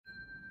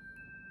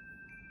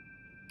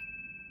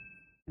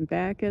I'm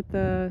back at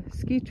the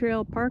ski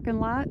trail parking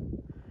lot,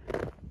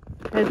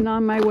 heading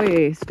on my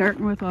way,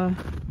 starting with a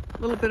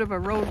little bit of a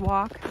road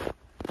walk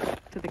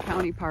to the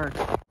county park.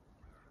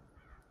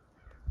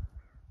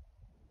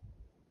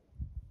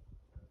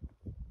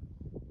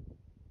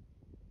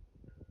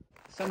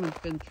 Someone's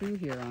been through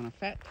here on a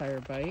fat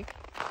tire bike,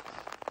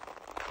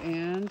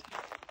 and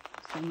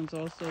someone's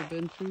also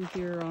been through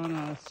here on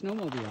a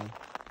snowmobile.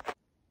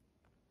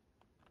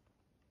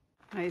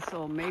 Nice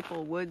little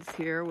maple woods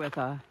here with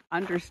a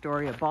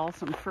understory of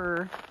balsam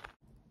fir.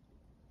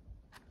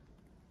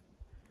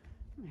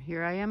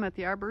 Here I am at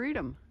the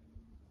Arboretum.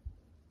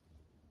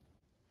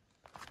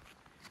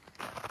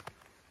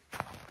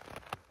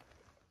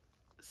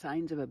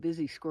 Signs of a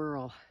busy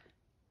squirrel.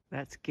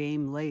 That's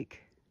Game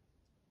Lake.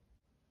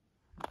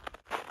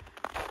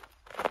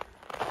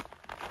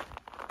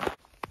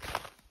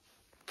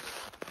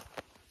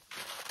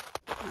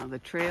 Now the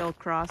trail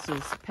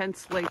crosses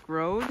Pence Lake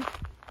Road.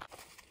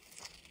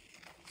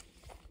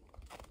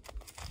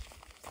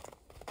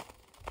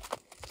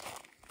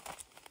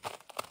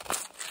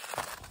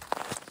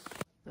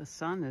 The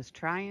sun is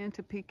trying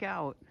to peek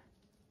out.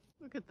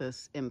 Look at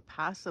this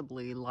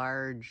impossibly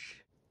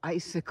large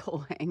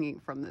icicle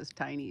hanging from this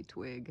tiny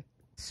twig.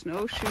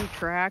 Snowshoe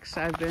tracks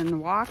I've been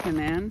walking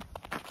in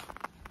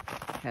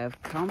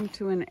have come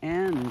to an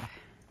end.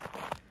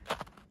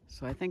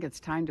 So I think it's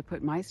time to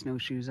put my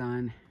snowshoes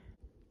on.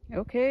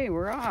 Okay,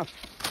 we're off.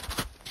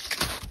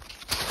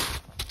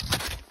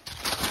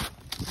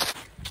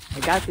 I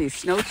got these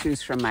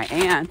snowshoes from my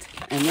aunt,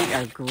 and they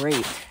are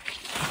great.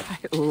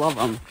 I love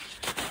them.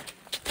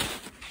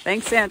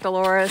 Thanks, Aunt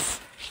Dolores.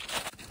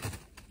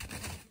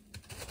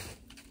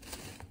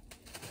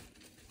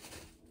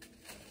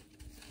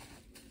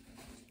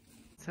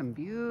 Some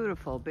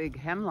beautiful big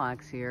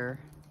hemlocks here.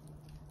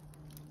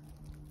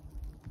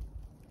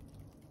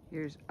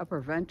 Here's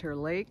Upper Ventnor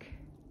Lake.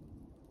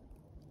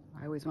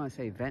 I always want to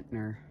say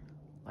Ventnor,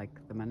 like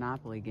the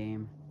Monopoly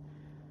game.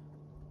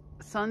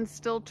 The sun's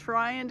still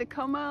trying to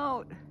come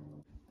out.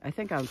 I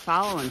think I'm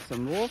following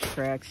some wolf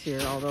tracks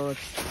here, although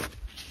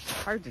it's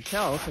hard to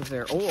tell because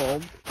they're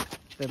old.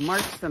 The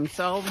marks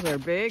themselves are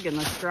big and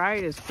the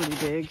stride is pretty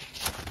big.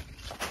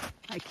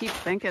 I keep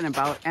thinking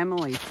about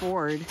Emily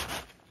Ford,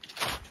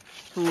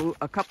 who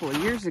a couple of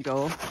years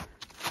ago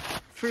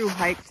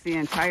thru-hiked the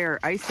entire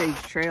Ice Age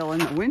trail in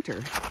the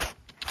winter.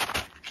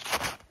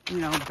 You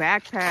know,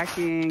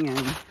 backpacking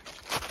and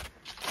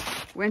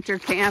winter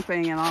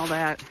camping and all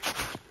that.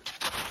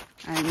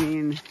 I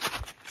mean,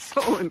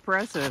 so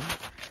impressive.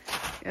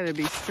 You gotta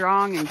be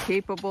strong and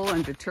capable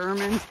and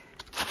determined.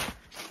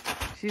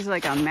 She's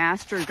like a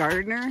master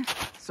gardener,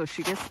 so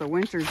she gets the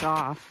winters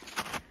off.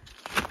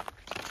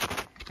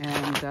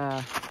 And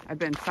I've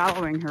been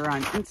following her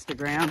on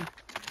Instagram.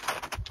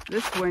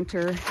 This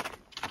winter,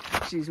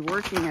 she's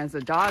working as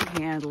a dog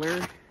handler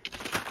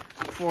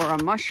for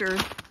a musher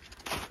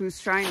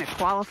who's trying to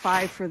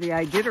qualify for the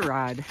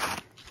Iditarod.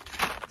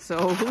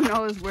 So who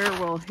knows where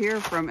we'll hear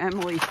from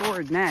Emily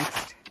Ford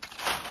next.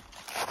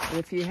 But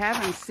if you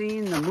haven't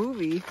seen the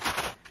movie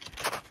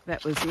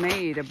that was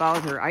made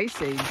about her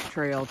Ice Age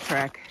trail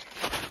trek,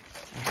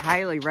 I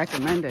highly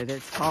recommend it.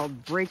 It's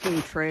called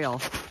Breaking Trail.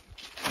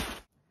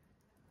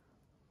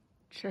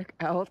 Check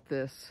out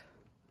this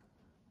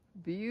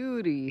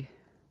beauty.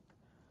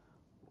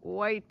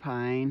 White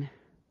pine.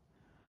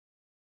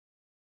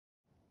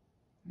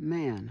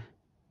 Man.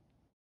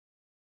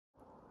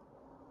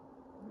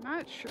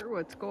 Not sure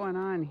what's going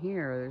on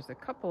here. There's a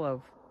couple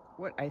of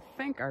what I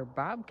think are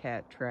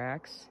bobcat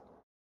tracks.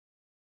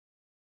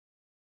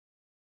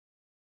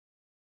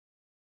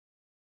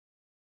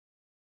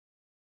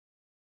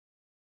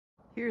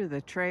 Here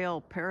the trail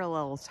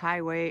parallels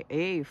Highway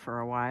A for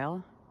a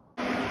while.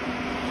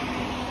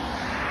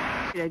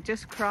 I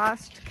just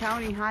crossed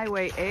County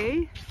Highway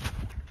A,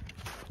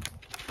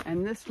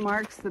 and this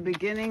marks the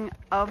beginning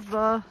of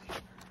the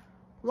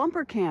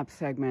Lumbercamp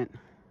segment.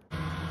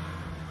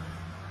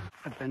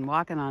 I've been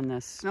walking on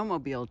this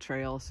snowmobile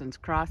trail since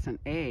crossing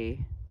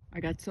A. I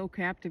got so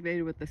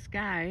captivated with the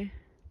sky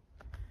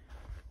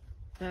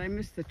that I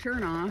missed the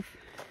turnoff.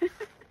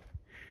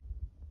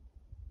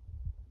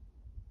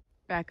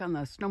 Back on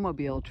the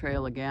snowmobile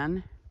trail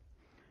again.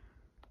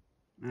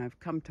 I've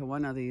come to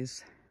one of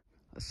these,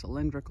 a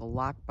cylindrical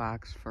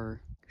lockbox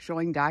for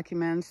showing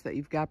documents that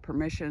you've got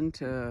permission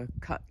to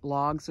cut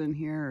logs in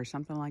here or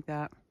something like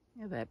that.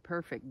 Yeah, that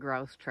perfect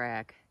grouse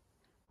track.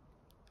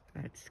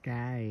 That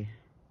sky.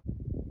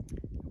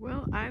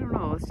 Well, I don't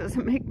know. This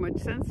doesn't make much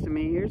sense to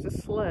me. Here's a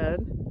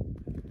sled.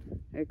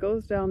 It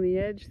goes down the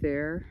edge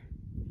there.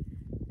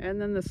 And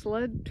then the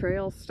sled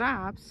trail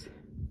stops.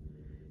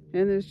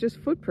 And there's just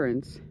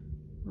footprints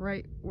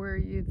right where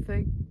you'd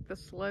think the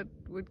sled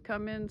would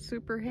come in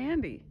super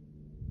handy.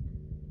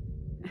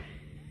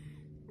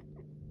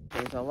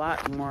 There's a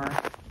lot more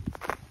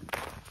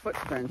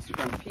footprints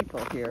from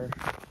people here.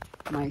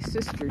 My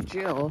sister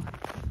Jill,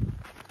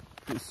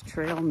 whose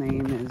trail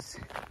name is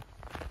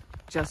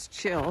Just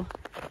Chill,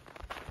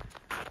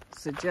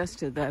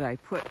 suggested that I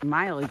put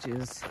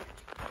mileages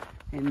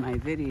in my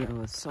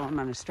videos, so I'm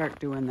going to start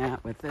doing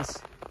that with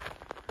this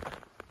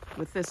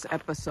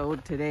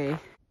episode today.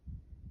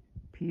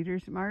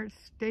 Peters Marsh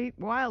State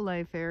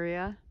Wildlife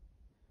Area.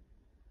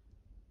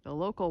 The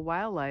local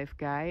wildlife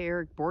guy,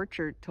 Eric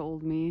Borchert,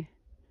 told me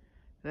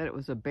that it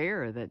was a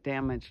bear that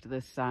damaged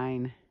this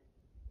sign.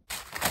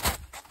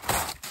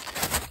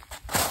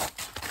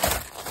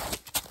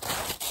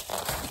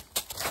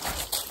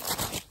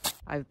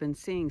 I've been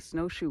seeing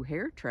snowshoe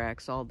hare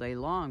tracks all day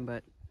long,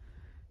 but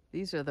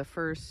these are the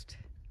first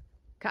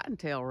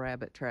cottontail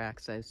rabbit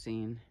tracks I've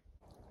seen.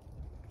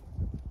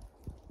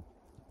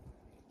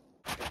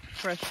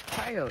 Fresh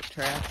coyote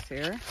tracks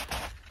here.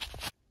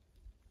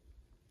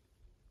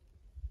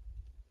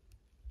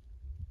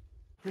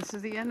 This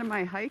is the end of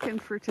my hiking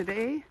for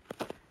today.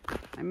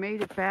 I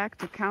made it back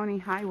to County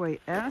Highway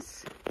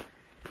S,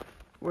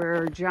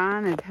 where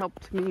John had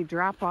helped me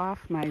drop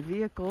off my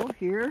vehicle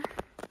here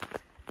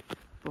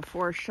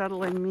before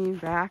shuttling me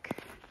back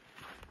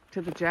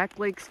to the Jack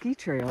Lake ski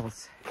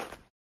trails.